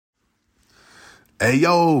Hey,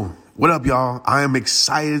 yo, what up, y'all? I am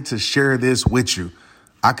excited to share this with you.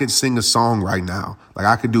 I could sing a song right now. Like,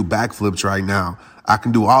 I could do backflips right now. I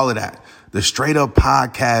can do all of that. The Straight Up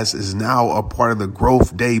Podcast is now a part of the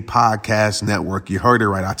Growth Day Podcast Network. You heard it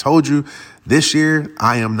right. I told you this year,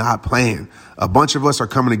 I am not playing. A bunch of us are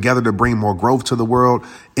coming together to bring more growth to the world,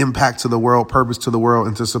 impact to the world, purpose to the world,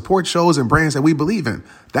 and to support shows and brands that we believe in.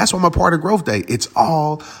 That's why I'm a part of Growth Day. It's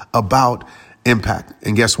all about impact.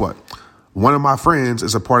 And guess what? One of my friends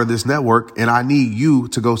is a part of this network, and I need you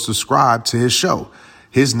to go subscribe to his show.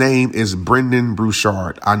 His name is Brendan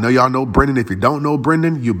Brouchard. I know y'all know Brendan. If you don't know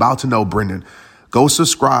Brendan, you're about to know Brendan. Go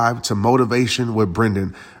subscribe to Motivation with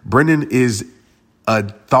Brendan. Brendan is a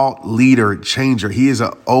thought leader changer. He is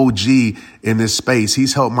an OG in this space.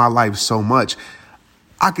 He's helped my life so much.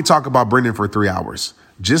 I could talk about Brendan for 3 hours.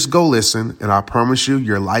 Just go listen, and I promise you,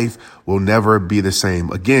 your life will never be the same.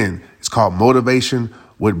 Again, it's called Motivation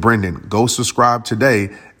with Brendan. Go subscribe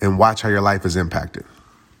today and watch how your life is impacted.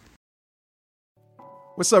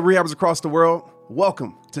 What's up, rehabbers across the world?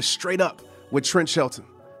 Welcome to Straight Up with Trent Shelton.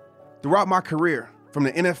 Throughout my career, from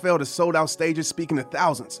the NFL to sold-out stages speaking to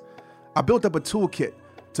thousands, I built up a toolkit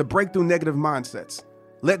to break through negative mindsets,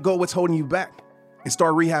 let go of what's holding you back, and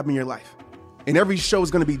start rehabbing your life. And every show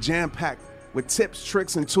is going to be jam-packed with tips,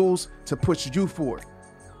 tricks, and tools to push you forward.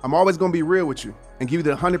 I'm always going to be real with you and give you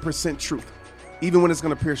the 100% truth, even when it's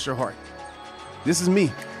going to pierce your heart. This is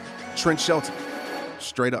me, Trent Shelton,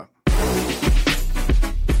 Straight Up.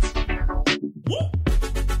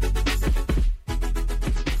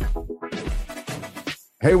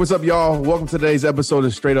 Hey, what's up, y'all? Welcome to today's episode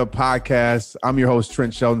of Straight Up Podcast. I'm your host,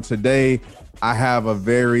 Trent Shelton. Today, I have a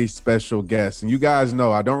very special guest. And you guys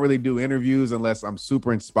know I don't really do interviews unless I'm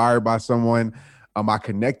super inspired by someone. I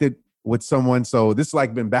connected with someone. So this has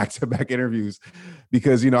like been back-to-back interviews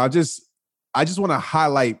because, I just want to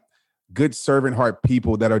highlight good servant heart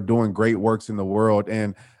people that are doing great works in the world.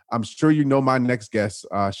 And I'm sure you know my next guest.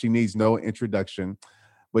 She needs no introduction.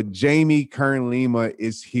 But Jamie Kern Lima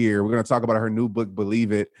is here. We're going to talk about her new book,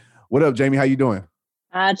 Believe It. What up, Jamie? How you doing?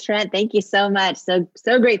 Trent, thank you so much. So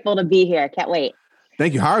grateful to be here. Can't wait.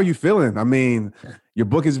 Thank you. How are you feeling? I mean, your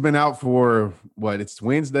book has been out for it's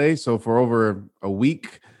Wednesday. So for over a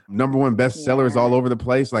week, #1 bestsellers all over the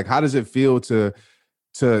place. Like, how does it feel to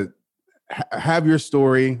have your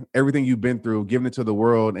story, everything you've been through, given it to the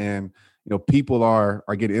world, and people are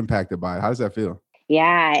getting impacted by it? How does that feel?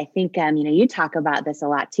 Yeah, I think, you talk about this a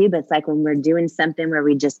lot too, but it's like when we're doing something where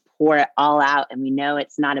we just pour it all out and we know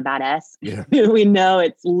it's not about us. Yeah. We know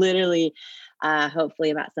it's literally, hopefully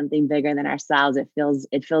about something bigger than ourselves. It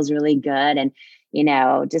feels really good. And,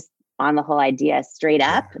 just on the whole idea, straight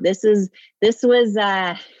up, this was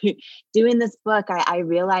doing this book. I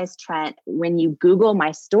realized, Trent, when you Google my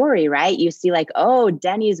story, right, you see like, oh,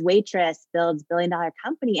 Denny's waitress builds billion-dollar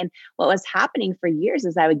company. And what was happening for years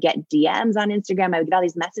is I would get DMs on Instagram. I would get all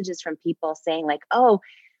these messages from people saying like, oh,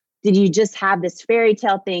 did you just have this fairy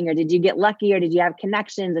tale thing, or did you get lucky, or did you have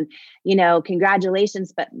connections? And,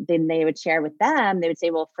 congratulations. But then they would share with them, they would say,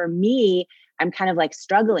 well, for me, I'm kind of like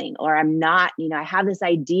struggling, or I'm not, I have this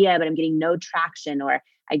idea, but I'm getting no traction, or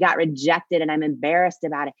I got rejected and I'm embarrassed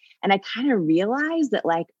about it. And I kind of realized that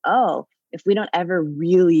like, oh, if we don't ever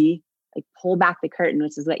really like pull back the curtain,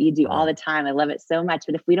 which is what you do all the time. I love it so much.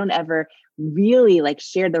 But if we don't ever really like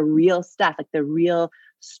share the real stuff, like the real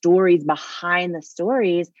stories behind the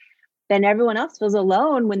stories, then everyone else feels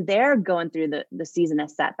alone when they're going through the season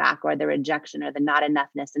of setback or the rejection or the not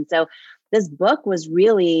enoughness. And so this book was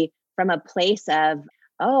really from a place of,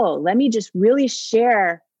 oh, let me just really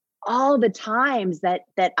share all the times that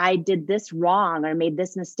I did this wrong, or made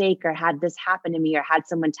this mistake, or had this happen to me, or had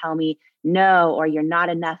someone tell me no, or you're not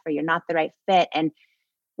enough, or you're not the right fit. And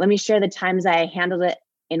let me share the times I handled it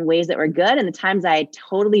in ways that were good and the times I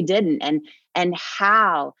totally didn't, and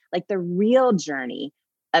how, like, the real journey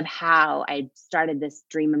of how I started this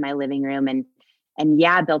dream in my living room, and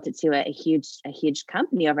built it to a huge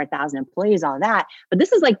company, over 1,000 employees, all that. But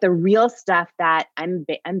this is like the real stuff that I'm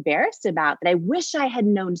embarrassed about, that I wish I had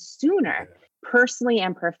known sooner, personally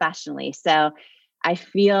and professionally. So I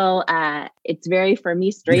feel it's very, for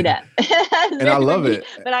me, straight up. And I love it.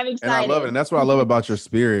 But I'm excited. And I love it. And that's what I love about your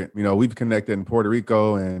spirit. We've connected in Puerto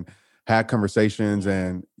Rico and had conversations,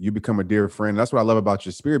 and you become a dear friend. That's what I love about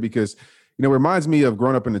your spirit, because it reminds me of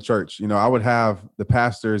growing up in the church. I would have the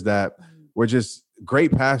pastors that were just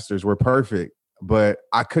great pastors, were perfect, but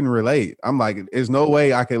I couldn't relate. I'm like, there's no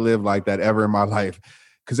way I could live like that ever in my life,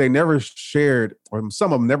 because they never shared, or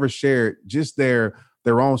some of them never shared, just their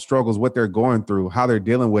own struggles, what they're going through, how they're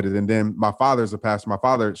dealing with it. And then my father's a pastor. My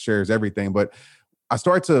father shares everything, but I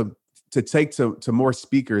start to to take to more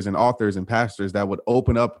speakers and authors and pastors that would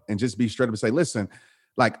open up and just be straight up and say, listen,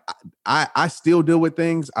 like I still deal with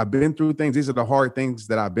things. I've been through things. These are the hard things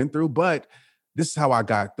that I've been through, but this is how I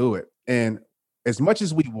got through it. And as much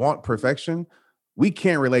as we want perfection, we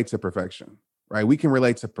can't relate to perfection, right? We can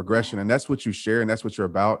relate to progression, and that's what you share, and that's what you're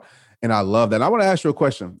about. And I love that. And I want to ask you a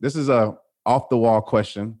question. This is a off the wall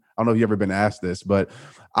question. I don't know if you've ever been asked this, but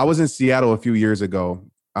I was in Seattle a few years ago.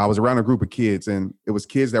 I was around a group of kids, and it was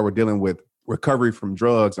kids that were dealing with recovery from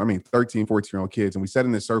drugs. I mean, 13, 14-year-old kids. And we sat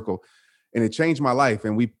in this circle, and it changed my life.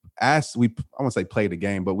 And I won't say played a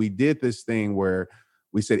game, but we did this thing where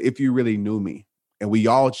we said, if you really knew me, and we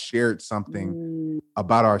all shared something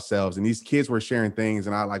about ourselves. And these kids were sharing things.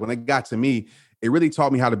 And when they got to me, it really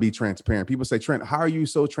taught me how to be transparent. People say, Trent, how are you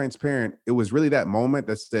so transparent? It was really that moment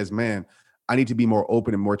that says, man, I need to be more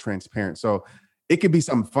open and more transparent. So it could be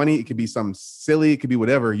something funny. It could be something silly. It could be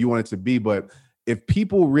whatever you want it to be. But if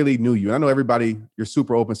people really knew you, and I know everybody, you're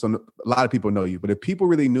super open, so a lot of people know you, but if people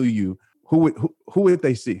really knew you, who would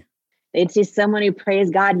they see? They'd see someone who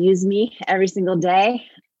prays God use me every single day.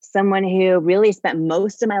 Someone who really spent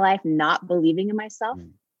most of my life not believing in myself,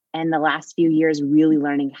 and the last few years really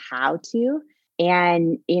learning how to.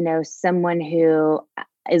 And, someone who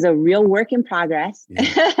is a real work in progress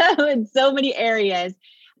in so many areas,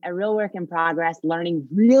 a real work in progress, learning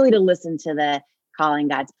really to listen to the calling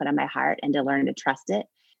God's put on my heart and to learn to trust it.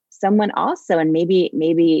 Someone also, and maybe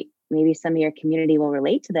some of your community will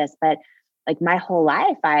relate to this, but like my whole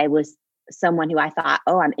life, I was someone who I thought,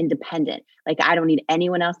 oh, I'm independent. Like, I don't need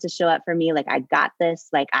anyone else to show up for me. Like, I got this.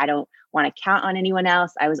 Like, I don't want to count on anyone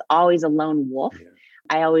else. I was always a lone wolf. Yeah.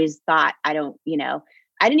 I always thought I didn't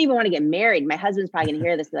even want to get married. My husband's probably going to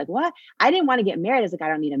hear this. Be like, what? I didn't want to get married. I was like, I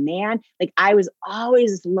don't need a man. Like, I was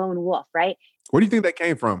always this lone wolf, right? Where do you think that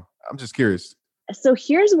came from? I'm just curious. So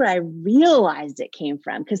here's where I realized it came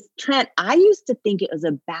from. Because Trent, I used to think it was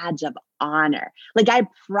a badge of honor. Like, I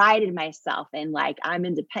prided myself in like, I'm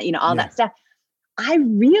independent, all that stuff. I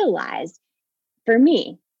realized for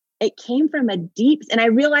me, it came from a deep, and I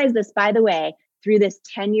realized this, by the way, through this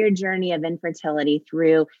 10-year journey of infertility,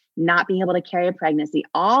 through not being able to carry a pregnancy,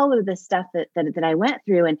 all of the stuff that I went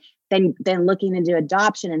through, and then looking into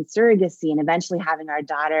adoption and surrogacy, and eventually having our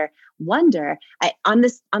daughter Wonder. On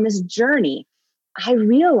this journey, I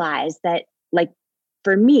realized that, like,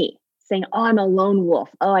 for me, saying, oh, I'm a lone wolf.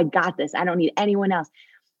 Oh, I got this. I don't need anyone else.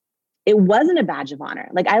 It wasn't a badge of honor.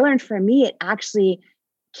 Like, I learned for me, it actually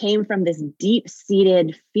came from this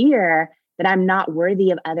deep-seated fear that I'm not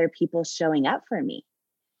worthy of other people showing up for me.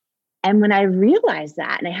 And when I realized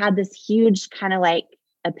that, and I had this huge kind of like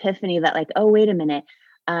epiphany that like, oh, wait a minute,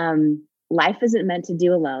 life isn't meant to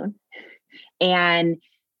do alone. And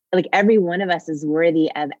like, every one of us is worthy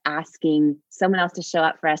of asking someone else to show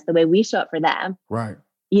up for us the way we show up for them. Right.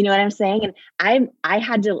 You know what I'm saying? And I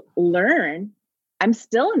had to learn. I'm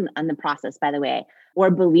still in the process, by the way, or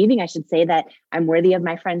believing, I should say, that I'm worthy of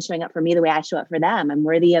my friends showing up for me the way I show up for them. I'm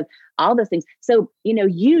worthy of all those things. So,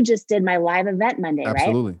 you just did my live event Monday, right?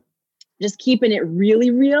 Absolutely. Just keeping it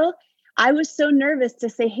really real. I was so nervous to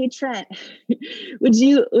say, hey, Trent, would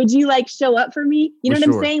you like show up for me? You know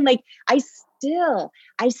what I'm saying? Like, I still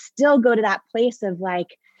go to that place of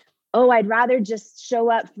like, oh, I'd rather just show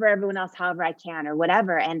up for everyone else however I can or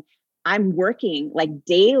whatever. And I'm working like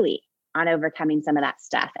daily on overcoming some of that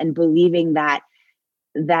stuff and believing that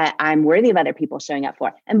I'm worthy of other people showing up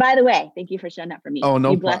for. And by the way, thank you for showing up for me. Oh,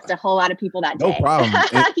 no, you blessed a whole lot of people that day. No problem.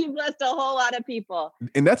 You blessed a whole lot of people.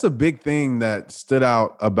 And that's a big thing that stood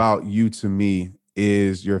out about you to me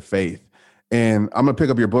is your faith. And I'm going to pick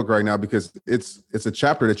up your book right now because it's a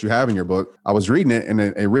chapter that you have in your book. I was reading it and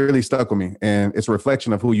it really stuck with me. And it's a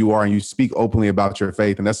reflection of who you are, and you speak openly about your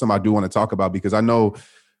faith. And that's something I do want to talk about, because I know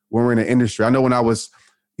when we're in the industry, I know when I was,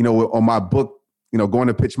 on my book, going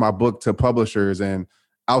to pitch my book to publishers and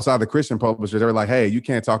outside the Christian publishers, they were like, hey, you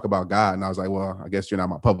can't talk about God. And I was like, well, I guess you're not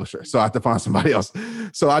my publisher, so I have to find somebody else.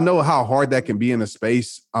 So I know how hard that can be in a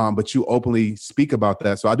space, but you openly speak about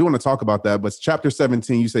that. So I do want to talk about that. But chapter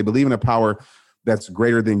 17, you say, believe in a power that's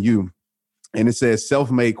greater than you. And it says,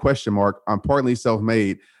 self-made ? I'm partly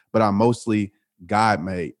self-made, but I'm mostly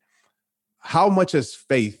God-made. How much has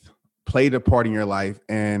faith played a part in your life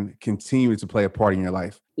and continue to play a part in your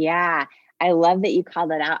life? Yeah. I love that you called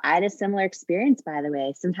that out. I had a similar experience, by the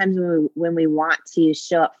way. Sometimes when we want to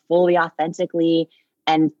show up fully, authentically,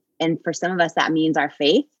 and for some of us, that means our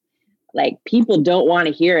faith, like, people don't want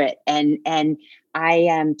to hear it. And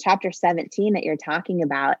I chapter 17 that you're talking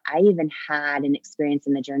about, I even had an experience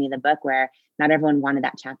in the journey of the book where not everyone wanted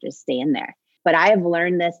that chapter to stay in there. But I have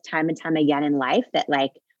learned this time and time again in life that,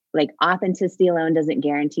 like, like authenticity alone doesn't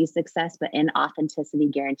guarantee success, but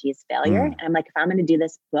inauthenticity guarantees failure. And I'm like, if I'm going to do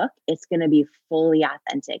this book, it's going to be fully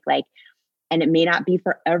authentic. Like, and it may not be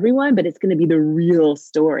for everyone, but it's going to be the real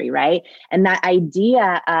story, right? And that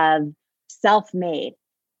idea of self-made.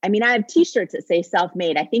 I mean, I have t-shirts that say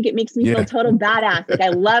self-made. I think it makes me feel total badass. Like, I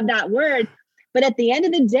love that word. But at the end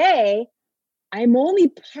of the day, I'm only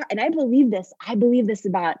part, and I believe this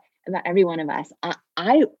about every one of us.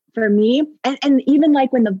 For me, and even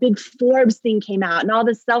like when the big Forbes thing came out and all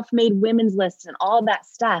the self-made women's lists and all that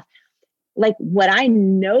stuff, like what I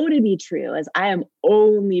know to be true is I am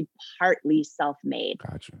only partly self-made.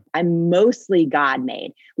 Gotcha. I'm mostly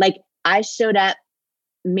God-made. Like, I showed up,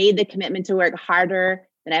 made the commitment to work harder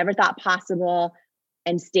than I ever thought possible,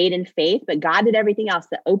 and stayed in faith. But God did everything else,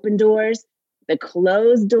 the open doors, the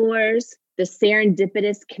closed doors, the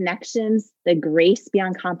serendipitous connections, the grace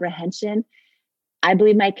beyond comprehension. I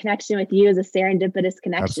believe my connection with you is a serendipitous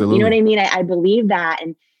connection. Absolutely. You know what I mean? I believe that,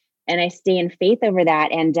 and I stay in faith over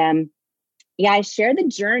that. And I share the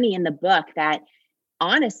journey in the book that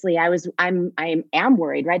honestly, I am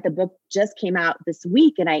worried, right? The book just came out this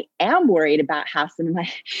week, and I am worried about how some of my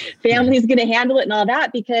family is going to handle it and all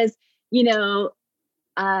that, because,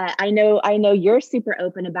 I know you're super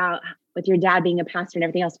open about with your dad being a pastor and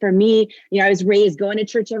everything else. For me, I was raised going to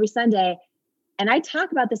church every Sunday. And I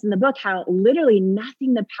talk about this in the book, how literally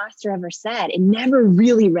nothing the pastor ever said, it never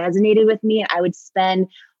really resonated with me. I would spend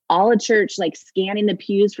all of church, like scanning the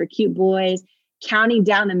pews for cute boys, counting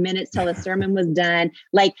down the minutes till the sermon was done.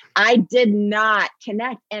 Like, I did not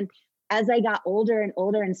connect. And as I got older and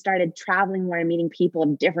older and started traveling more and meeting people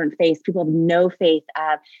of different faiths, people of no faith,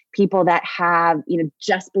 people that have,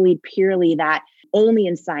 just believe purely that only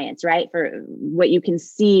in science, right? For what you can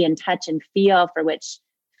see and touch and feel, for which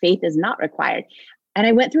faith is not required. And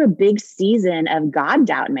I went through a big season of God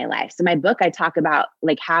doubt in my life. So my book, I talk about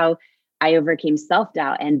like how I overcame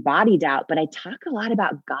self-doubt and body doubt, but I talk a lot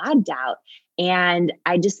about God doubt. And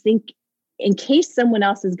I just think, in case someone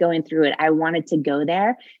else is going through it, I wanted to go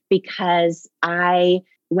there because I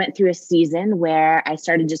went through a season where I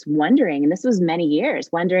started just wondering, and this was many years,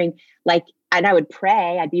 wondering like, and I would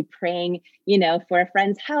pray, I'd be praying, for a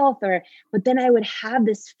friend's health, but then I would have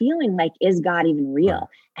this feeling like, is God even real?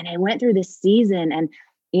 And I went through this season, and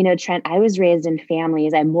Trent, I was raised in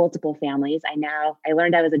families. I have multiple families. I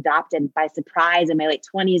learned I was adopted by surprise in my late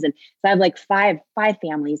 20s. And so I have like five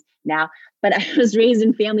families now, but I was raised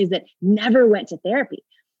in families that never went to therapy.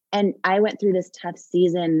 And I went through this tough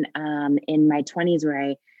season in my 20s where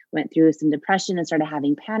I went through some depression and started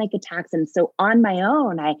having panic attacks. And so on my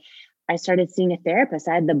own, I started seeing a therapist.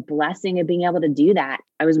 I had the blessing of being able to do that.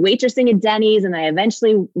 I was waitressing at Denny's, and I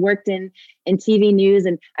eventually worked in TV news.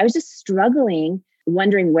 And I was just struggling,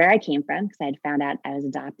 wondering where I came from, because I had found out I was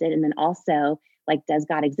adopted. And then also, like, does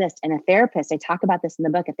God exist? And a therapist, I talk about this in the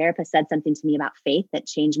book, a therapist said something to me about faith that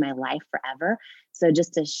changed my life forever. So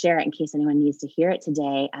just to share it in case anyone needs to hear it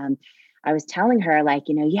today, I was telling her like,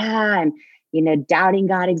 I'm, doubting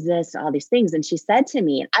God exists, all these things. And she said to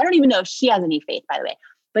me, and I don't even know if she has any faith, by the way,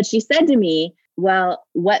 but she said to me, well,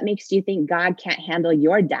 what makes you think God can't handle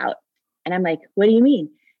your doubt? And I'm like, what do you mean?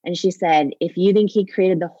 And she said, if you think he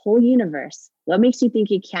created the whole universe, what makes you think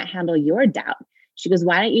he can't handle your doubt? She goes,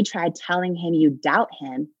 why don't you try telling him you doubt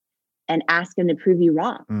him and ask him to prove you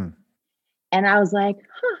wrong? And I was like,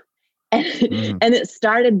 huh. And it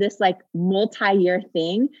started this like multi-year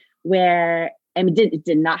thing where, it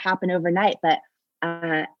did not happen overnight, but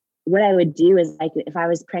what I would do is, like, if I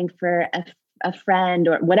was praying for a friend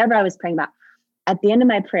or whatever I was praying about, at the end of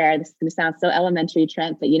my prayer, this is going to sound so elementary,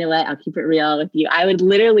 Trent, but you know what? I'll keep it real with you. I would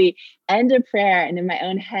literally end a prayer, and in my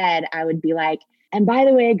own head, I would be like, and by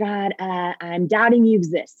the way, God, I'm doubting you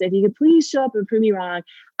exist. So if you could please show up and prove me wrong,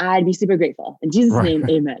 I'd be super grateful. In Jesus' name,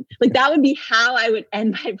 amen. Like, that would be how I would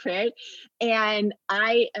end my prayers. And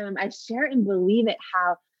I share and believe it,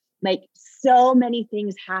 how like so many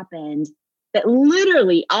things happened that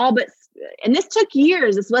literally and this took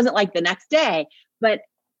years. This wasn't like the next day, but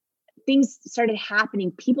things started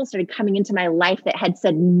happening. People started coming into my life that had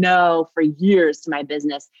said no for years to my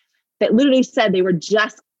business, that literally said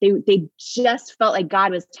they just felt like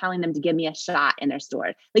God was telling them to give me a shot in their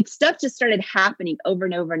store. Like, stuff just started happening over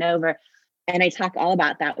and over and over. And I talk all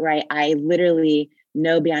about that, where I literally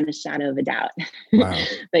know beyond a shadow of a doubt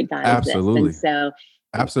that God Absolutely. exists. And so,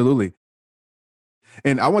 absolutely.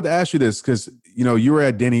 And I want to ask you this, because, you were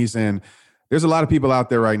at Denny's, and there's a lot of people out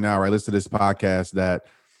there right now, right, listen to this podcast that,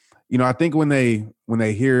 I think when they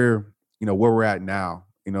hear, where we're at now,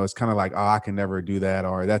 it's kind of like, oh, I can never do that,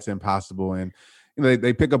 or that's impossible. And,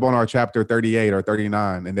 they pick up on our chapter 38 or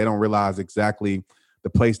 39, and they don't realize exactly the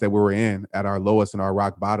place that we were in at our lowest and our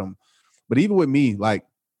rock bottom. But even with me, like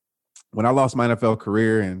when I lost my NFL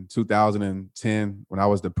career in 2010, when I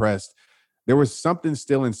was depressed, there was something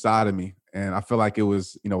still inside of me. And I feel like it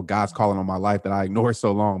was, God's calling on my life that I ignored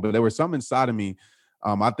so long. But there was something inside of me.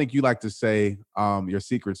 I think you like to say your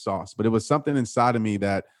secret sauce, but it was something inside of me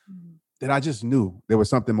that I just knew there was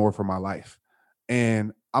something more for my life.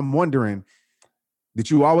 And I'm wondering, did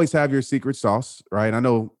you always have your secret sauce, right? I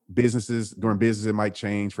know during business, it might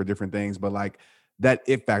change for different things, but like that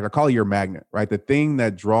it factor, I call it your magnet, right? The thing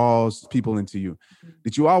that draws people into you.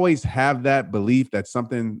 Did you always have that belief that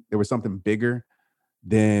there was something bigger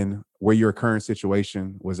than where your current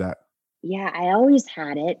situation was at? Yeah, I always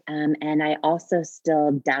had it. And I also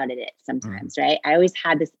still doubted it sometimes, right? I always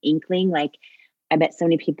had this inkling, like, I bet so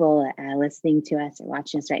many people listening to us or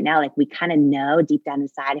watching us right now, like we kind of know deep down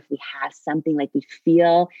inside if we have something, like we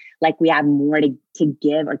feel like we have more to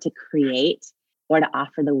give or to create or to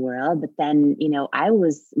offer the world. But then,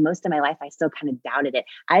 most of my life, I still kind of doubted it.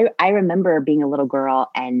 I remember being a little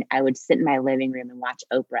girl and I would sit in my living room and watch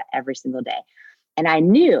Oprah every single day. And I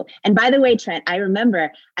knew, and by the way, Trent, I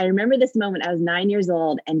remember this moment. I was 9 years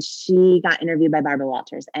old and she got interviewed by Barbara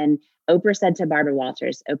Walters. And Oprah said to Barbara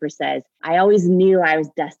Walters, Oprah says, "I always knew I was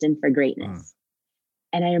destined for greatness."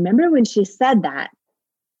 And I remember when she said that,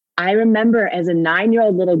 I remember as a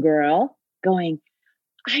 9-year-old little girl going,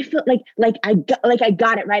 I feel like I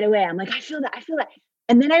got it right away. I'm like, I feel that.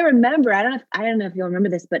 And then I remember, I don't know if you'll remember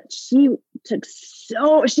this, but she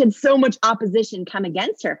had so much opposition come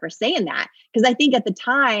against her for saying that. Because I think at the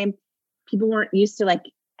time, people weren't used to like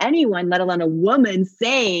anyone, let alone a woman,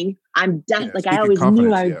 saying I'm destined. Like I always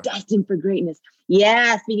knew I was destined for greatness.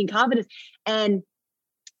 Yeah, speaking confidence. And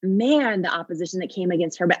man, the opposition that came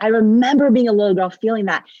against her. But I remember being a little girl feeling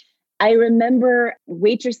that. I remember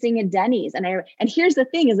waitressing at Denny's. And here's the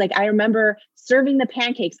thing is like, I remember serving the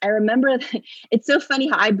pancakes. I remember it's so funny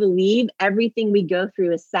how I believe everything we go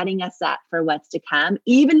through is setting us up for what's to come.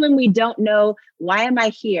 Even when we don't know, why am I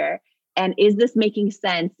here? And is this making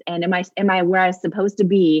sense? And am I where I was supposed to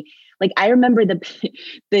be? Like, I remember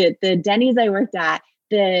the Denny's I worked at,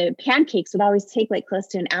 the pancakes would always take like close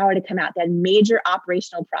to an hour to come out. They had major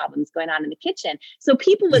operational problems going on in the kitchen. So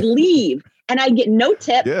people would leave and I'd get no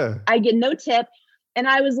tip. Yeah. And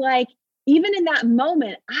I was like, even in that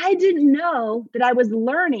moment, I didn't know that I was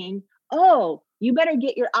learning, oh, you better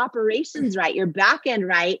get your operations right, your back end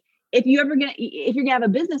right. If you're gonna have a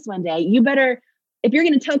business one day, if you're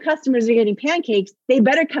going to tell customers you're getting pancakes, they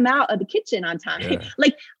better come out of the kitchen on time. Yeah.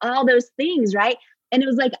 Like all those things, right? And it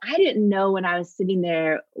was like, I didn't know when I was sitting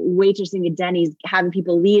there waitressing at Denny's, having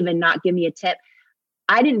people leave and not give me a tip.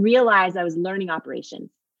 I didn't realize I was learning operations.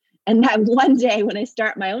 And that one day when I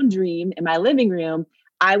start my own dream in my living room,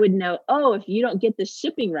 I would know, oh, if you don't get the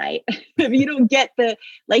shipping right, if you don't get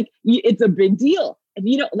it's a big deal. If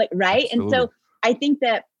you don't right. Absolutely. And so I think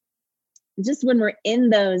that just when we're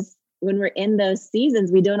in those seasons,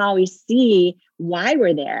 we don't always see why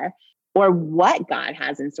we're there or what God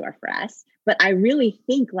has in store for us. But I really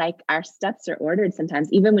think like our steps are ordered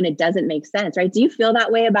sometimes, even when it doesn't make sense, right? Do you feel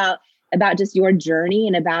that way about just your journey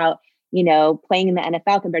and about, playing in the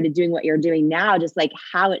NFL compared to doing what you're doing now, just like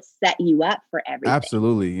how it set you up for everything?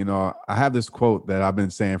 Absolutely. I have this quote that I've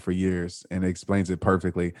been saying for years and it explains it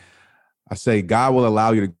perfectly. I say, God will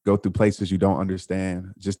allow you to go through places you don't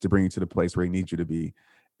understand just to bring you to the place where he needs you to be.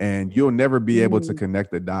 And you'll never be able to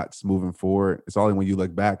connect the dots moving forward. It's only when you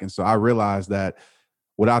look back. And so I realized that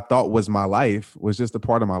what I thought was my life was just a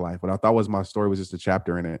part of my life. What I thought was my story was just a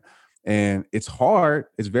chapter in it. And it's hard.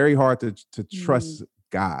 It's very hard to trust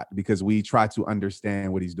God because we try to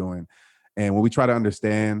understand what he's doing. And when we try to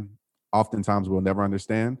understand, oftentimes we'll never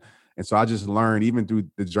understand. And so I just learned, even through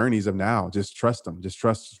the journeys of now, just trust him, just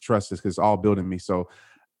trust this because it's all building me. So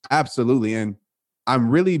absolutely. And I'm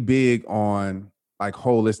really big on like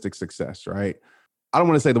holistic success, right? I don't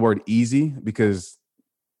want to say the word easy because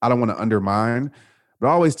I don't want to undermine, but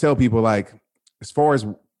I always tell people like, as far as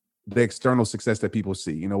the external success that people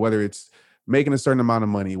see, whether it's making a certain amount of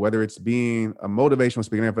money, whether it's being a motivational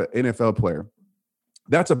speaker, an NFL player,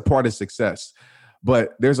 that's a part of success.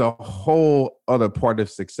 But there's a whole other part of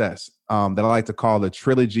success that I like to call the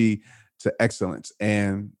trilogy to excellence.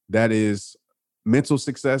 And that is mental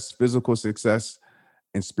success, physical success,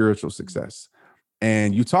 and spiritual success.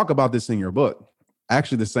 And you talk about this in your book,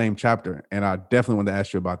 actually the same chapter. And I definitely want to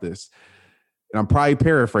ask you about this. And I'm probably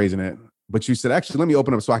paraphrasing it, but you said, actually, let me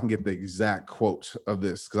open up so I can get the exact quote of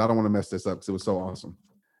this because I don't want to mess this up because it was so awesome.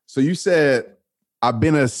 So you said, I've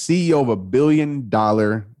been a CEO of $1 billion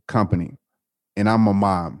company and I'm a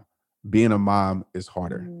mom. Being a mom is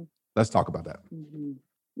harder. Mm-hmm. Let's talk about that. Mm-hmm.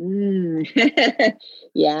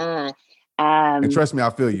 Yeah. And trust me, I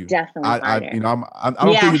feel you. Definitely harder. I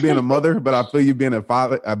don't feel you being a mother, but I feel you being a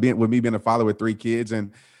father. With me being a father with 3 kids,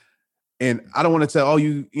 and I don't want to tell, oh,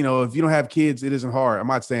 if you don't have kids, it isn't hard. I'm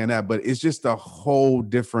not saying that, but it's just a whole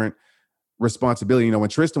different responsibility. When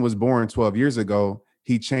Tristan was born 12 years ago,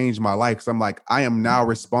 he changed my life. Cause I'm like, I am now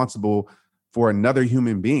responsible for another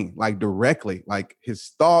human being, like directly, like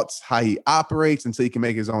his thoughts, how he operates until he can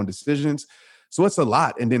make his own decisions. So it's a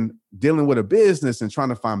lot. And then dealing with a business and trying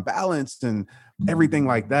to find balance and everything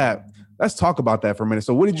like that. Let's talk about that for a minute.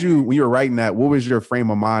 So when you were writing that, what was your frame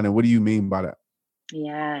of mind and what do you mean by that?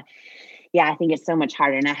 Yeah. Yeah, I think it's so much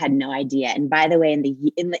harder, and I had no idea. And by the way, in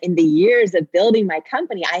the years of building my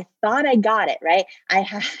company, I thought I got it right. I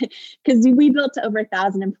had, because we built to over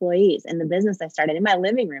 1,000 employees in the business I started in my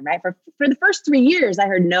living room. Right, for the first 3 years, I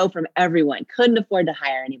heard no from everyone. Couldn't afford to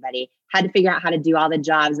hire anybody. Had to figure out how to do all the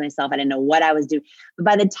jobs myself. I didn't know what I was doing. But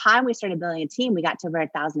by the time we started building a team, we got to over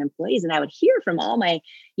 1,000 employees, and I would hear from all my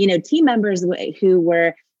team members who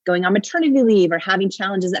were going on maternity leave or having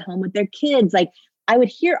challenges at home with their kids, like. I would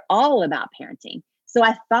hear all about parenting. So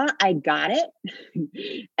I thought I got it.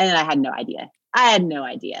 And I had no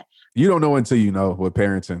idea. You don't know until you know with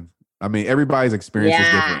parenting. I mean, everybody's experience is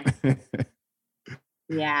different.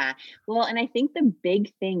 Yeah. Well, and I think the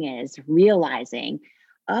big thing is realizing,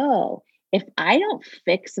 if I don't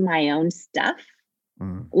fix my own stuff,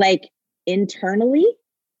 like internally,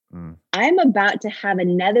 I'm about to have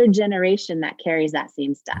another generation that carries that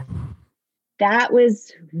same stuff. That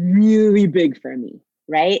was really big for me,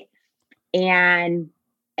 right? And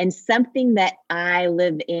something that I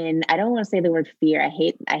live in, I don't want to say the word fear. I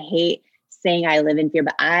hate saying I live in fear,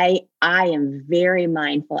 but I am very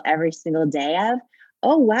mindful every single day of,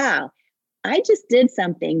 oh wow, I just did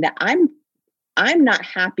something that I'm not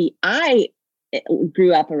happy I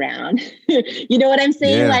grew up around. You know what I'm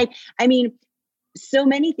saying? Yeah. So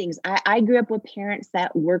many things. I grew up with parents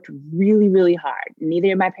that worked really, really hard.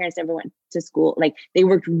 Neither of my parents ever went to school. Like they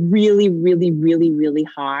worked really, really, really, really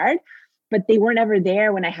hard, but they weren't ever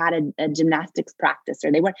there when I had a gymnastics practice,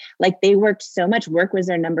 or they worked so much. Work was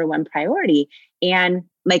their number one priority. And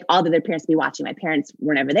like all the other parents be watching, my parents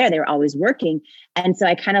weren't ever there. They were always working. And so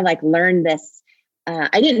I kind of like learned this.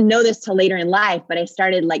 I didn't know this till later in life, but I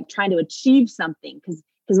started like trying to achieve something because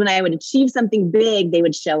when I would achieve something big, they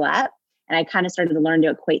would show up. And I kind of started to learn to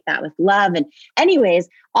equate that with love. And anyways,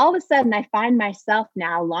 all of a sudden I find myself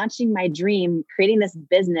now launching my dream, creating this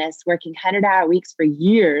business, working 100-hour weeks for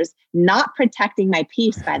years, not protecting my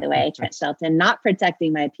peace, by the way, Trent Shelton, not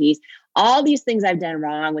protecting my peace. All these things I've done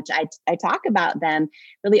wrong, which I talk about them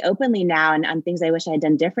really openly now and on things I wish I had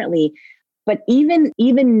done differently. But even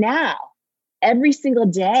now, every single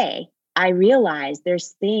day, I realize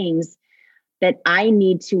there's things that I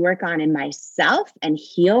need to work on in myself and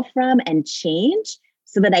heal from and change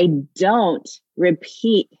so that I don't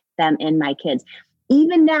repeat them in my kids.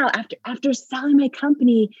 Even now, after selling my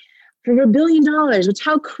company for $1 billion, which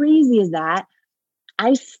how crazy is that?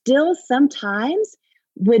 I still sometimes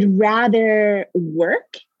would rather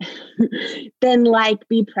work than like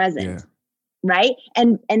be present. Yeah. Right.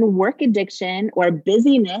 And work addiction or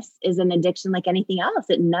busyness is an addiction like anything else.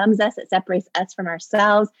 It numbs us. It separates us from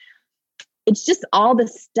ourselves. It's just all the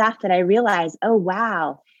stuff that I realize, oh,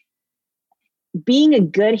 wow, being a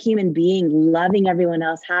good human being, loving everyone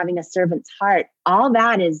else, having a servant's heart, all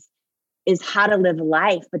that is how to live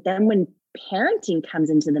life. But then when parenting comes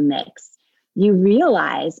into the mix, you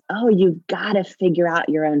realize, oh, you've got to figure out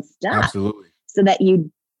your own stuff. Absolutely. So that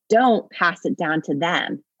you don't pass it down to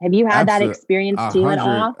them. Have you had that experience too at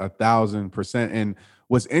all? 1,000%. And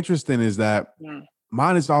what's interesting is that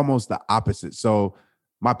mine is almost the opposite. So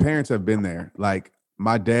my parents have been there. Like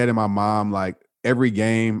my dad and my mom, like every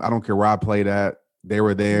game, I don't care where I played at, they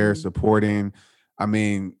were there supporting. I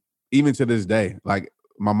mean, even to this day, like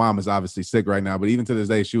my mom is obviously sick right now, but even to this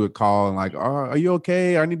day, she would call and like, oh, are you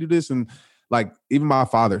okay? I need to do this. And like, even my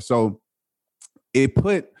father. So it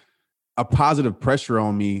put a positive pressure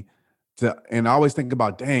on me and I always think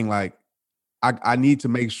about, dang, like I need to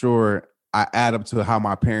make sure I add up to how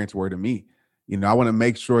my parents were to me. I want to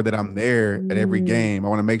make sure that I'm there at every game. I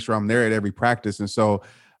want to make sure I'm there at every practice. And so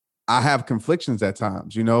I have conflictions at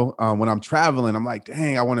times, when I'm traveling, I'm like,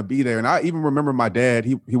 dang, I want to be there. And I even remember my dad,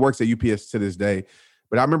 he works at UPS to this day,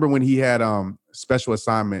 but I remember when he had special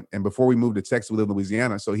assignment and before we moved to Texas, we lived in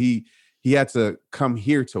Louisiana. So he had to come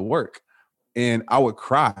here to work and I would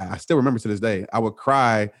cry. I still remember to this day, I would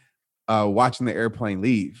cry watching the airplane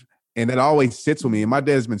leave. And that always sits with me. And my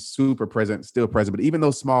dad's been super present, still present. But even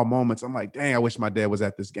those small moments, I'm like, dang, I wish my dad was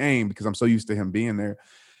at this game because I'm so used to him being there.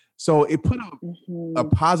 So it put a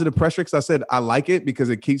positive pressure, because I said I like it because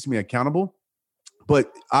it keeps me accountable.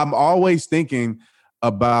 But I'm always thinking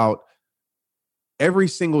about every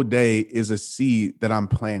single day is a seed that I'm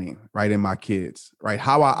planting, right, in my kids, right?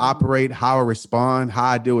 How I operate, how I respond, how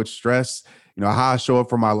I deal with stress, how I show up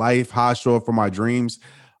for my life, how I show up for my dreams.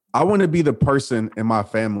 I want to be the person in my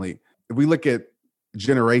family. If we look at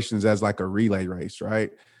generations as like a relay race,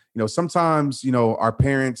 right? Sometimes, our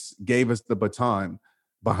parents gave us the baton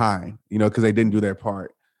behind, because they didn't do their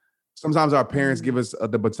part. Sometimes our parents give us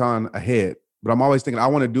the baton ahead, but I'm always thinking, I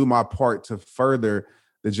want to do my part to further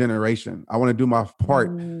the generation. I want to do my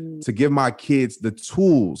part to give my kids the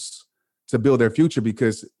tools to build their future,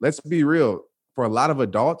 because let's be real, for a lot of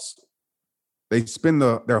adults, they spend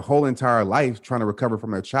their whole entire life trying to recover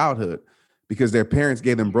from their childhood because their parents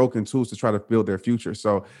gave them broken tools to try to build their future.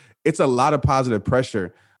 So it's a lot of positive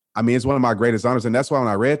pressure. I mean, it's one of my greatest honors. And that's why when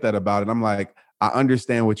I read that about it, I'm like, I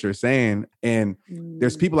understand what you're saying. And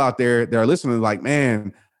there's people out there that are listening like,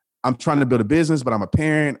 man, I'm trying to build a business, but I'm a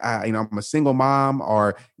parent. I'm a single mom,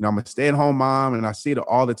 or, I'm a stay-at-home mom, and I see it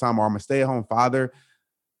all the time, or I'm a stay-at-home father.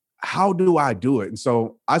 How do I do it? And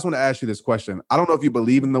so I just want to ask you this question. I don't know if you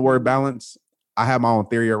believe in the word balance. I have my own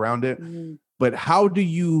theory around it, but how do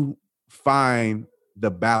you find the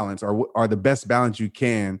balance, or the best balance you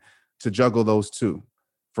can to juggle those two,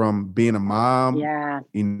 from being a mom,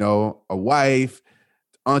 a wife,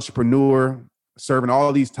 entrepreneur, serving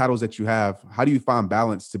all these titles that you have? How do you find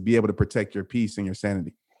balance to be able to protect your peace and your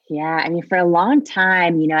sanity? Yeah. I mean, for a long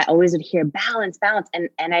time, I always would hear balance. And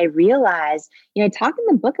I realized, I talked in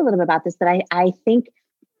the book a little bit about this, that I think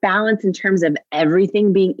balance in terms of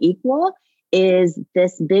everything being equal is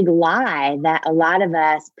this big lie that a lot of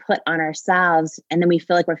us put on ourselves. And then we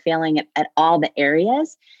feel like we're failing at all the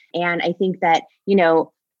areas. And I think that,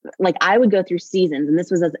 like I would go through seasons, and this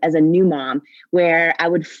was as a new mom, where I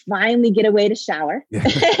would finally get away to shower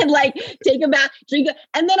and like take a bath, drink it,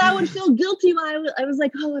 and then I would feel guilty when I was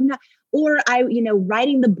like, oh, I'm not. Or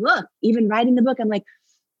writing the book, I'm like,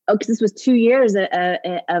 oh, because this was 2 years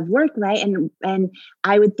of work, right? And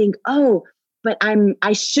I would think, oh, but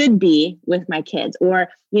I should be with my kids, or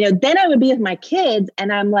then I would be with my kids,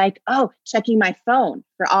 and I'm like, oh, checking my phone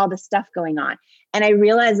for all the stuff going on. And I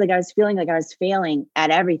realized like I was feeling like I was failing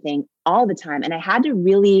at everything all the time. And I had to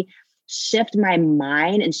really shift my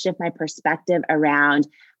mind and shift my perspective around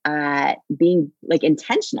being like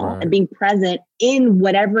intentional and being present in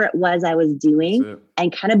whatever it was I was doing,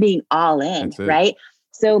 and kind of being all in, right?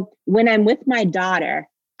 So when I'm with my daughter,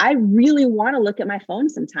 I really want to look at my phone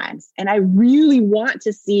sometimes, and I really want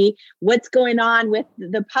to see what's going on with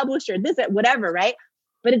the publisher, this, whatever, right?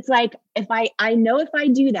 But it's like, if I know if I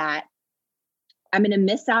do that, I'm going to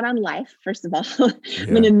miss out on life, first of all. I'm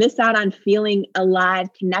going to miss out on feeling alive,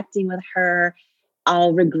 connecting with her.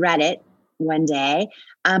 I'll regret it one day,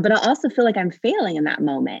 but I'll also feel like I'm failing in that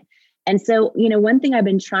moment. And so, one thing I've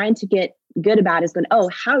been trying to get good about is going, oh,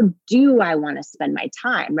 how do I want to spend my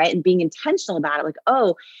time, right? And being intentional about it. Like,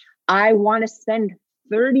 oh, I want to spend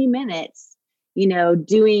 30 minutes,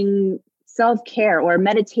 doing self-care or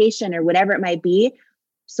meditation or whatever it might be.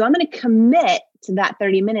 So I'm going to commit to that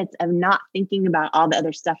 30 minutes of not thinking about all the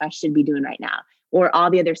other stuff I should be doing right now, or all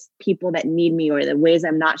the other people that need me, or the ways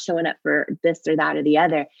I'm not showing up for this or that or the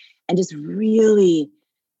other. And just really,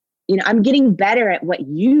 I'm getting better at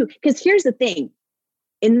because here's the thing.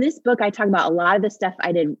 In this book, I talk about a lot of the stuff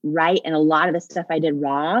I did right and a lot of the stuff I did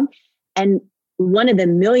wrong. And one of the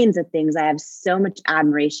millions of things I have so much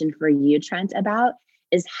admiration for you, Trent, about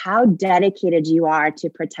is how dedicated you are to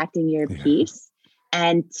protecting your peace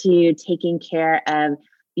and to taking care of,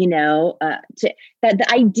 to that the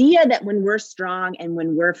idea that when we're strong and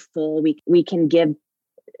when we're full, we can give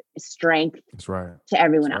strength to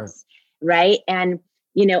everyone else. Right. And,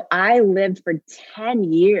 I lived for 10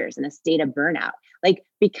 years in a state of burnout, like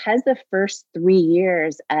because the first 3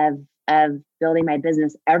 years of building my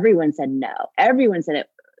business, everyone said no. Everyone said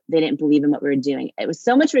they didn't believe in what we were doing. It was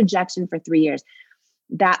so much rejection for 3 years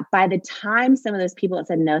that by the time some of those people that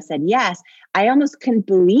said no said yes, I almost couldn't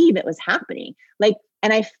believe it was happening.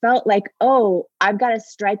 And I felt like, oh, I've got to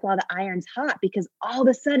strike while the iron's hot, because all of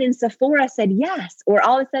a sudden Sephora said yes, or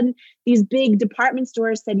all of a sudden these big department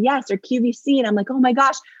stores said yes, or QVC. And I'm like, oh my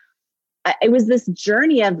gosh, it was this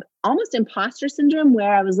journey of almost imposter syndrome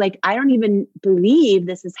where I was like, I don't even believe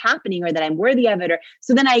this is happening or that I'm worthy of it. Or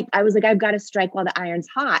so then I was like, I've got to strike while the iron's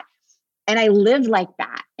hot. And I lived like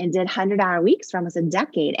that and did 100-hour weeks for almost a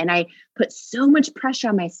decade. And I put so much pressure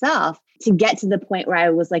on myself to get to the point where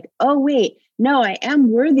I was like, oh, wait, no, I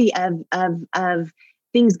am worthy of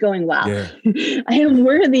things going well. Yeah. I am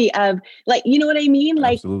worthy of, like, you know what I mean?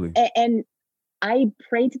 Like, absolutely. And I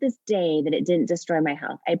pray to this day that it didn't destroy my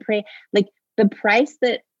health. I pray, like, the price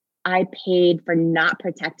that I paid for not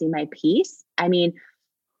protecting my peace. I mean,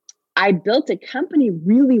 I built a company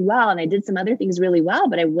really well and I did some other things really well,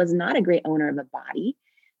 but I was not a great owner of a body.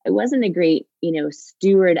 I wasn't a great,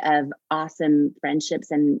 steward of awesome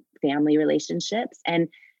friendships and family relationships. And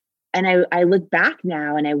I look back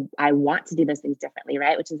now and I want to do those things differently,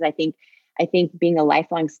 right? Which is, I think being a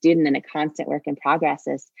lifelong student and a constant work in progress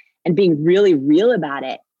and being really real about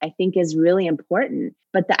it, I think is really important.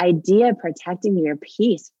 But the idea of protecting your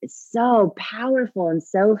peace is so powerful and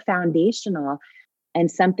so foundational, and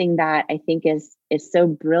something that I think is so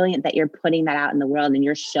brilliant that you're putting that out in the world and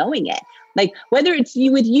you're showing it. Like, whether it's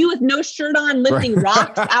you with no shirt on, lifting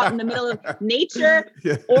rocks out in the middle of nature,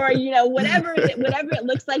 or, whatever it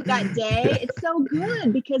looks like that day, it's so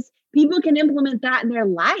good because people can implement that in their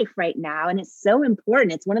life right now. And it's so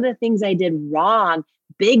important. It's one of the things I did wrong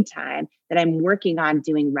big time that I'm working on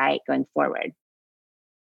doing right going forward.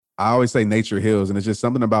 I always say nature heals, and it's just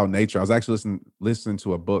something about nature. I was actually listening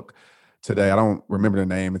to a book today. I don't remember the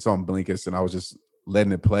name. It's on Blinkist, and I was just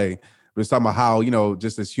letting it play. But it's talking about how,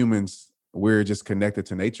 just as humans, we're just connected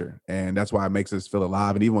to nature. And that's why it makes us feel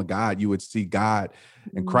alive. And even with God, you would see God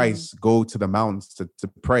and Christ go to the mountains to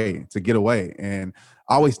pray, to get away. And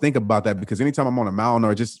I always think about that because anytime I'm on a mountain,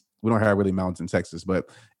 or just, we don't have really mountains in Texas, but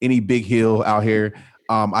any big hill out here,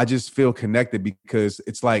 I just feel connected because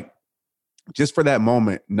it's like, just for that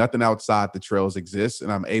moment, nothing outside the trails exists.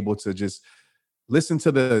 And I'm able to just listen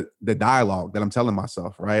to the dialogue that I'm telling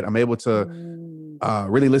myself, right? I'm able to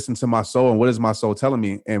really listen to my soul and what is my soul telling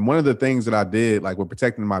me. And one of the things that I did, like with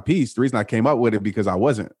protecting my peace, the reason I came up with it because I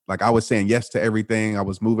was saying yes to everything. I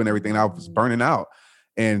was moving everything. I was burning out.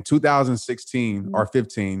 In 2016 or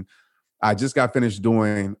 15, I just got finished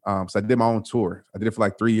doing, so I did my own tour. I did it for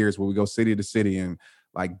like 3 years where we go city to city and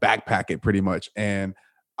like backpack it pretty much. And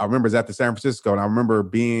I remember it was after San Francisco, and I remember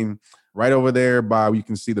being right over there by, you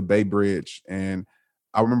can see the Bay Bridge. And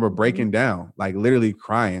I remember breaking down, like literally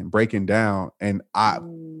crying, breaking down. And I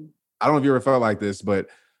don't know if you ever felt like this, but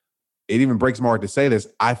it even breaks my heart to say this.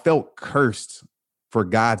 I felt cursed for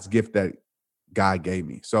God's gift that God gave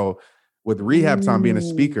me. So with rehab time, being a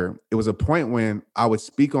speaker, it was a point when I would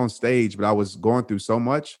speak on stage, but I was going through so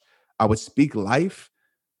much. I would speak life,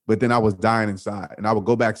 but then I was dying inside, and I would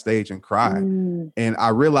go backstage and cry. And I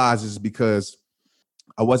realized it's because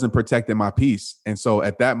I wasn't protecting my peace. And so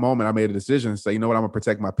at that moment, I made a decision to say, you know what, I'm gonna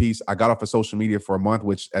protect my peace. I got off of social media for a month,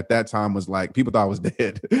 which at that time was like, people thought I was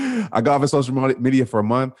dead. I got off of social media for a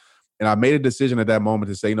month, and I made a decision at that moment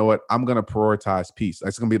to say, you know what, I'm gonna prioritize peace.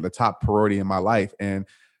 That's gonna be the top priority in my life. And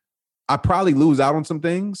I probably lose out on some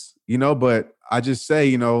things, but I just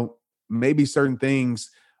say, maybe certain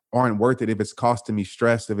things aren't worth it if it's costing me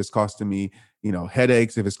stress, if it's costing me,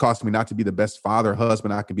 headaches, if it's costing me not to be the best father,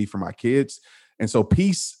 husband I can be for my kids. And so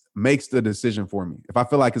peace makes the decision for me. If I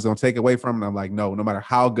feel like it's going to take away from it, I'm like, no matter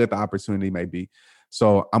how good the opportunity may be.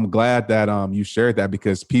 So I'm glad that you shared that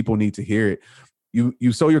because people need to hear it.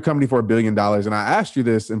 You sold your company for $1 billion. And I asked you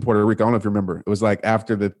this in Puerto Rico. I don't know if you remember. It was like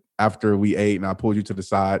after we ate and I pulled you to the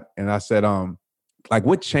side and I said, like,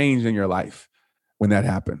 what changed in your life when that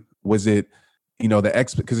happened? Was it,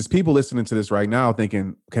 because it's people listening to this right now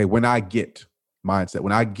thinking, okay, when I get mindset,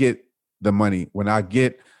 when I get the money, when I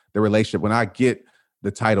get the relationship, when I get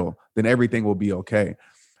the title, then everything will be okay.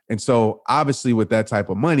 And so obviously with that type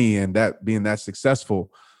of money and that being that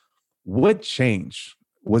successful, what changed?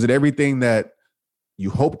 Was it everything that you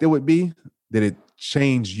hoped it would be? Did it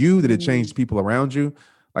change you? Did it change people around you?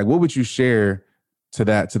 Like, what would you share to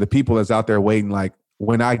the people that's out there waiting? Like,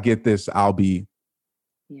 when I get this, I'll be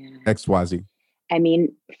XYZ. I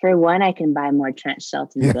mean, for one, I can buy more Trent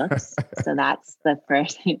Shelton books. So that's the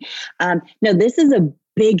first thing. No, this is a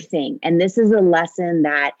big thing. And this is a lesson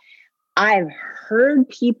that I've heard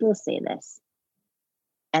people say this.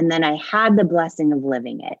 And then I had the blessing of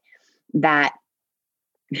living it, that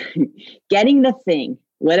getting the thing,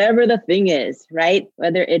 whatever the thing is, right?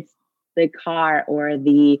 Whether it's the car or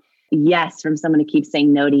the yes from someone who keeps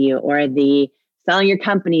saying no to you, or the selling your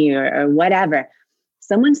company or whatever.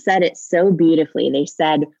 Someone said it so beautifully. They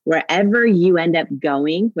said, wherever you end up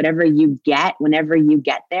going, whatever you get, whenever you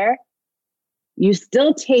get there, you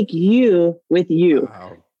still take you with you.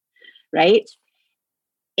 Wow. Right?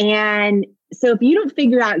 And so if you don't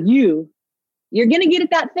figure out you're going to get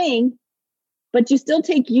at that thing, but you still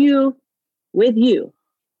take you with you.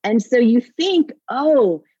 And so you think,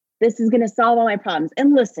 oh, this is going to solve all my problems.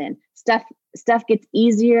 And listen, stuff gets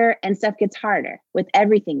easier and stuff gets harder with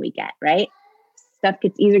everything we get, right? Stuff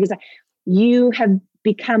gets easier because you have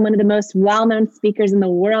become one of the most well-known speakers in the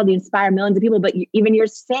world. You inspire millions of people, but even you're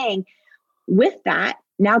saying with that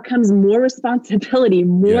now comes more responsibility,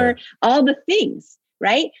 more all the things,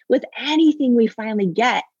 right? With anything we finally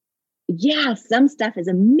get, some stuff is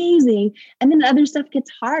amazing. And then other stuff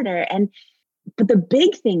gets harder. But the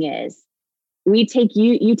big thing is you take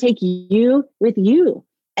you with you.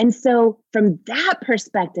 And so from that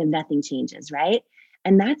perspective, nothing changes, right?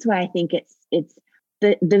 And that's why I think it's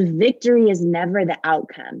the victory is never the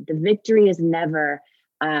outcome. The victory is never,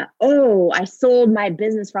 I sold my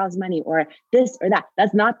business for all this money or this or that.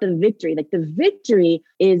 That's not the victory. Like the victory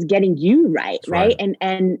is getting you right, right?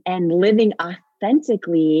 And living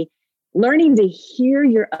authentically, learning to hear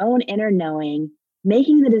your own inner knowing,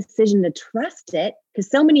 making the decision to trust it, because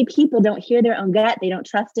so many people don't hear their own gut. They don't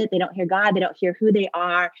trust it. They don't hear God. They don't hear who they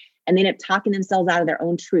are. And they end up talking themselves out of their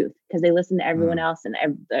own truth because they listen to everyone else and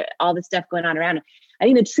all the stuff going on around them. I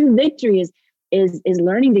think the true victory is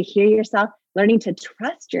learning to hear yourself, learning to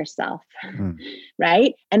trust yourself,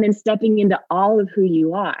 right? And then stepping into all of who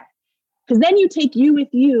you are. Because then you take you with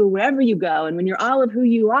you wherever you go. And when you're all of who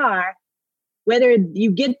you are, whether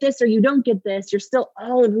you get this or you don't get this, you're still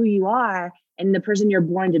all of who you are and the person you're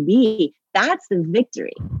born to be. That's the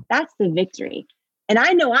victory. That's the victory. And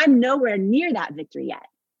I know I'm nowhere near that victory yet.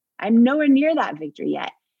 I'm nowhere near that victory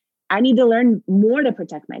yet. I need to learn more to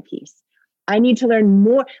protect my peace. I need to learn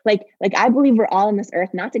more. Like I believe we're all on this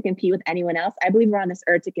earth, not to compete with anyone else. I believe we're on this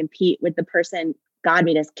earth to compete with the person God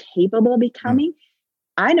made us capable of becoming.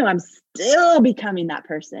 I know I'm still becoming that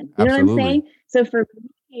person. You know what I'm saying? So for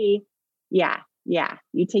me, you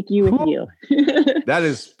take you with you. That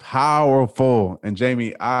is powerful. And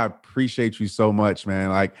Jamie, I appreciate you so much, man.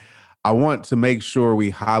 Like, I want to make sure we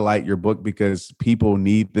highlight your book because people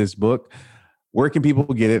need this book. Where can people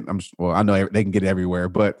get it? I know they can get it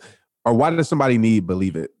everywhere, or why does somebody need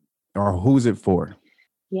Believe It? Or who's it for?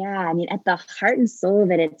 Yeah, I mean, at the heart and soul of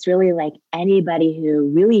it, it's really like anybody who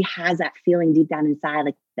really has that feeling deep down inside,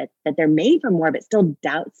 like that they're made for more, but still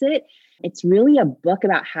doubts it. It's really a book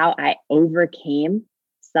about how I overcame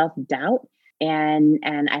self-doubt. And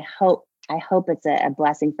I hope it's a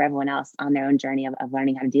blessing for everyone else on their own journey of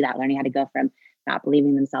learning how to do that, learning how to go from not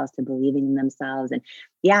believing themselves to believing in themselves. And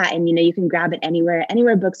you can grab it anywhere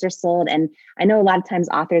books are sold. And I know a lot of times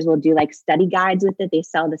authors will do like study guides with it. They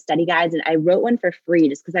sell the study guides. And I wrote one for free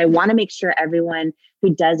just because I want to make sure everyone who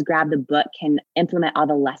does grab the book can implement all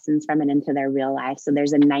the lessons from it into their real life. So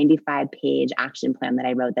there's a 95-page action plan that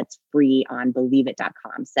I wrote that's free on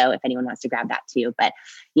believeit.com. So if anyone wants to grab that too. But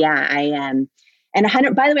and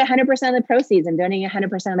 100, by the way, 100% of the proceeds, I'm donating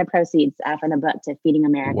 100% of the proceeds from the book to Feeding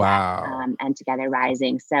America and Together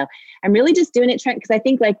Rising. So I'm really just doing it, Trent, because I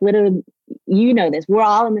think like literally, you know this, we're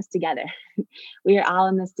all in this together. We are all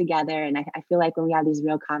in this together. And I feel like when we have these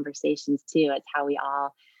real conversations too, it's how we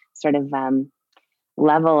all sort of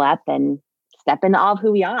level up and step into all of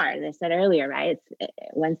who we are. As I said earlier, right? It's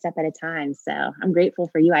one step at a time. So I'm grateful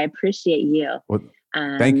for you. I appreciate you. Well,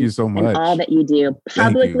 thank you so much. And all that you do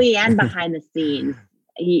publicly and behind the scenes.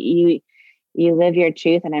 You live your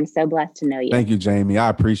truth, and I'm so blessed to know you. Thank you, Jamie. I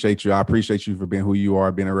appreciate you. I appreciate you for being who you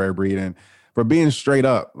are, being a rare breed, and for being straight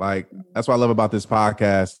up. Like, that's what I love about this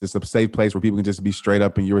podcast. It's a safe place where people can just be straight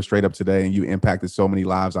up, and you were straight up today, and you impacted so many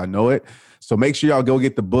lives. I know it. So make sure y'all go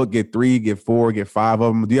get the book, get 3, get 4, get 5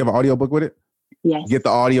 of them. Do you have an audio book with it? Yes. Get the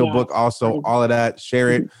audio book also, all of that,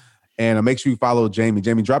 share it. And make sure you follow Jamie.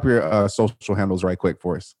 Jamie, drop your social handles right quick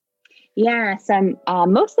for us. Yeah, so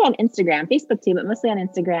I'm mostly on Instagram, Facebook too, but mostly on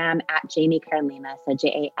Instagram at Jamie Kern Lima. So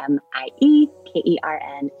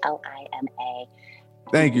JamieKernLima.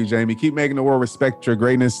 Thank you, Jamie. Keep making the world respect your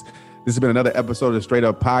greatness. This has been another episode of the Straight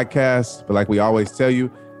Up Podcast. But like we always tell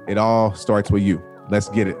you, it all starts with you. Let's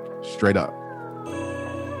get it straight up.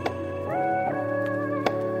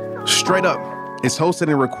 Straight Up is hosted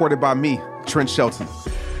and recorded by me, Trent Shelton.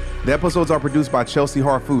 The episodes are produced by Chelsea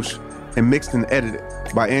Harfouche and mixed and edited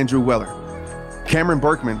by Andrew Weller. Cameron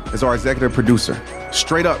Berkman is our executive producer.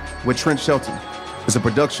 Straight Up with Trent Shelton is a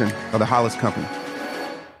production of the Hollis Company.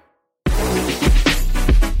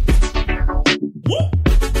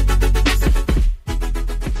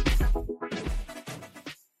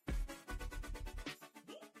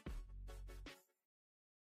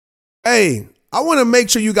 Hey, I want to make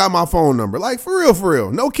sure you got my phone number. Like, for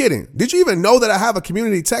real. No kidding. Did you even know that I have a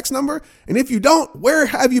community text number? And if you don't, where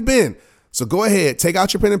have you been? So go ahead, take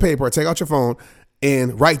out your pen and paper, or take out your phone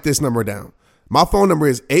and write this number down. My phone number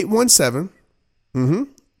is 817-242,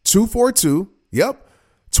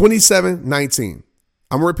 2719.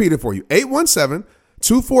 I'm going to repeat it for you.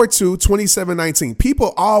 817-242-2719.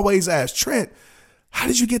 People always ask, Trent, how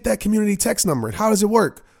did you get that community text number? And how does it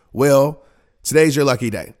work? Well, today's your lucky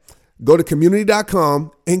day. Go to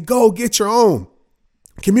community.com and go get your own.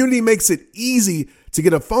 Community makes it easy to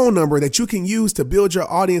get a phone number that you can use to build your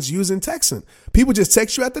audience using texting. People just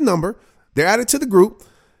text you at the number, they're added to the group,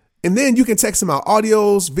 and then you can text them out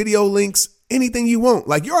audios, video links, anything you want.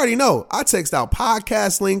 Like you already know, I text out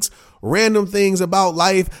podcast links, random things about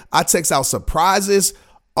life. I text out surprises,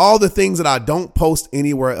 all the things that I don't post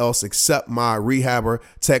anywhere else except my Rehabber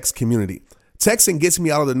text community. Texting gets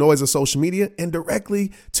me out of the noise of social media and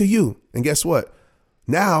directly to you. And guess what?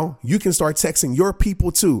 Now you can start texting your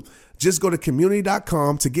people too. Just go to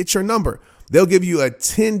community.com to get your number. They'll give you a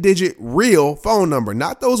 10-digit real phone number,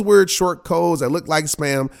 not those weird short codes that look like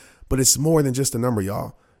spam, but it's more than just a number,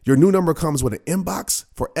 y'all. Your new number comes with an inbox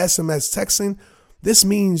for SMS texting. This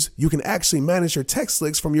means you can actually manage your text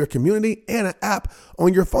lists from your community and an app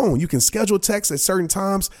on your phone. You can schedule texts at certain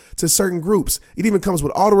times to certain groups. It even comes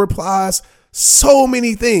with auto replies, so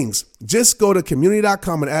many things. Just go to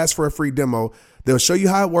community.com and ask for a free demo. They'll show you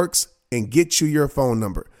how it works and get you your phone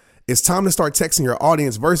number. It's time to start texting your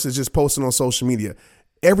audience versus just posting on social media.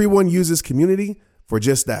 Everyone uses Community for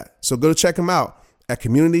just that. So go to check them out at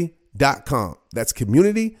community.com. That's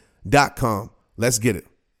community.com. Let's get it.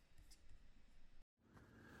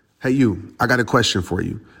 Hey, you, I got a question for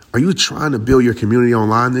you. Are you trying to build your community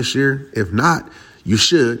online this year? If not, you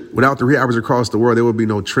should. Without the rehabbers across the world, there would be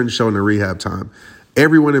no Trent Show in the rehab time.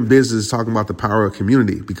 Everyone in business is talking about the power of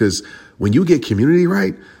community, because when you get community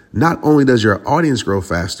right, not only does your audience grow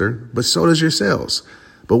faster, but so does your sales.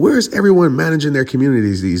 But where is everyone managing their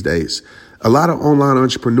communities these days? A lot of online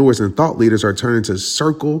entrepreneurs and thought leaders are turning to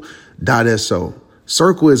Circle.so.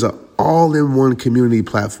 Circle is an all-in-one community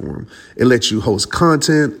platform. It lets you host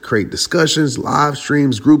content, create discussions, live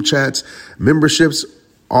streams, group chats, memberships,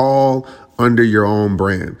 all under your own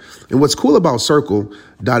brand. And what's cool about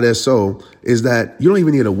Circle.so is that you don't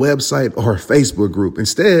even need a website or a Facebook group.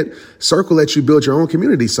 Instead, Circle lets you build your own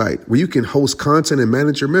community site where you can host content and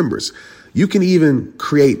manage your members. You can even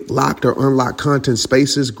create locked or unlocked content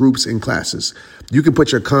spaces, groups, and classes. You can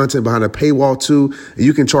put your content behind a paywall too, and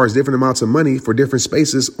you can charge different amounts of money for different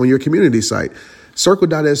spaces on your community site.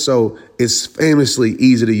 Circle.so is famously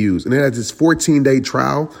easy to use, and it has this 14-day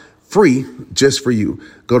trial free just for you.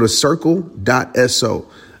 Go to Circle.so.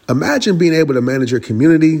 Imagine being able to manage your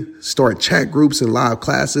community, start chat groups and live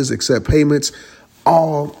classes, accept payments,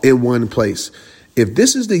 all in one place. If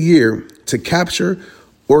this is the year to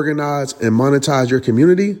organize, and monetize your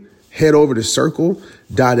community, head over to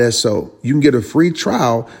Circle.so. You can get a free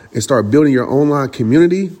trial and start building your online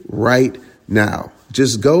community right now.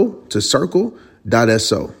 Just go to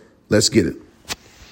Circle.so. Let's get it.